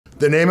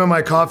The name of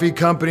my coffee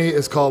company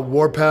is called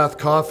Warpath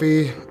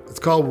Coffee. It's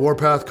called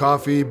Warpath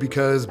Coffee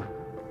because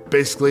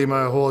basically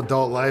my whole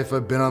adult life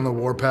I've been on the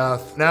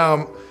warpath.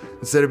 Now,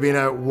 instead of being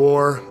at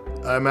war,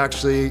 I'm on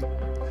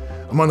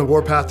the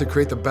warpath to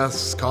create the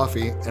best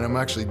coffee, and I'm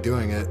actually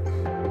doing it.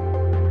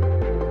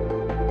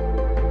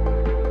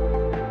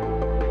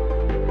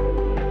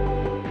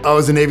 I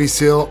was a Navy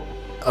SEAL.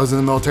 I was in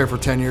the military for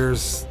 10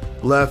 years.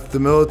 Left the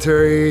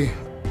military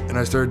and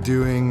I started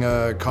doing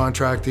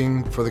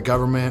contracting for the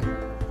government,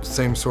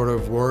 same sort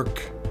of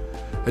work.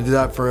 I did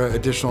that for an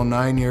additional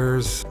 9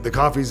 years. The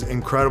coffee's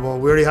incredible.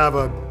 We already have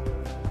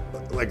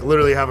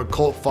literally have a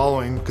cult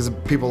following because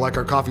people like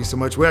our coffee so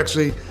much. We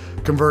actually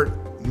convert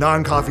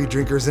non-coffee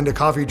drinkers into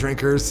coffee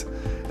drinkers,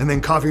 and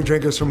then coffee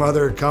drinkers from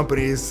other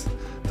companies.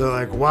 They're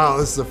like, wow,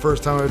 this is the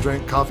first time I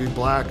drank coffee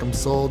black. I'm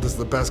sold, this is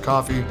the best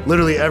coffee.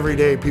 Literally every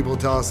day people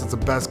tell us it's the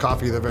best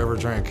coffee they've ever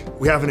drank.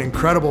 We have an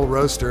incredible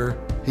roaster.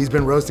 He's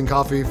been roasting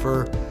coffee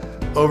for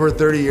over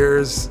 30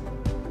 years.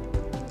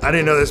 I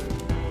didn't know this.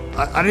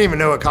 I didn't even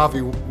know what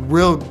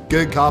real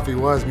good coffee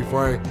was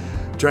before I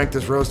drank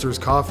this roaster's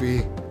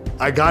coffee.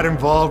 I got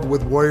involved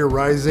with Warrior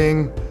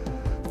Rising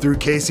through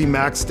Casey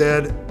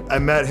Maxted. I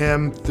met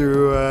him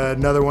through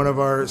another one of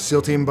our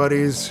SEAL team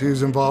buddies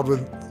who's involved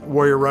with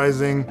Warrior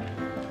Rising.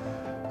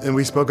 And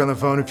we spoke on the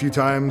phone a few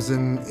times,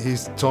 and he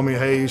told me,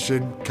 hey, you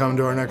should come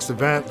to our next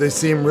event. They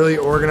seem really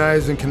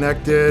organized and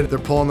connected. They're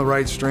pulling the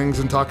right strings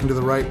and talking to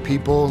the right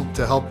people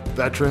to help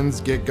veterans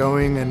get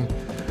going. And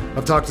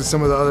I've talked to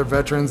some of the other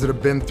veterans that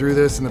have been through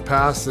this in the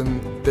past,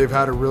 and they've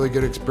had a really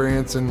good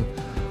experience. And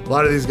a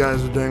lot of these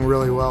guys are doing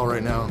really well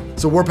right now.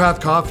 So Warpath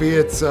Coffee,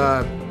 it's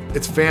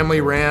family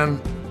ran.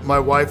 My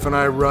wife and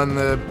I run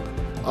the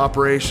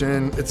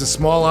operation. It's a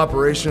small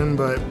operation,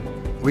 but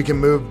we can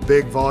move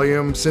big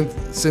volume.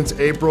 Since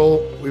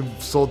April, we've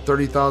sold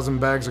 30,000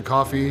 bags of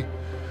coffee,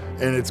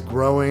 and it's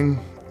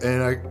growing,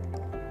 and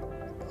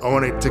I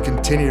want it to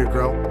continue to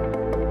grow.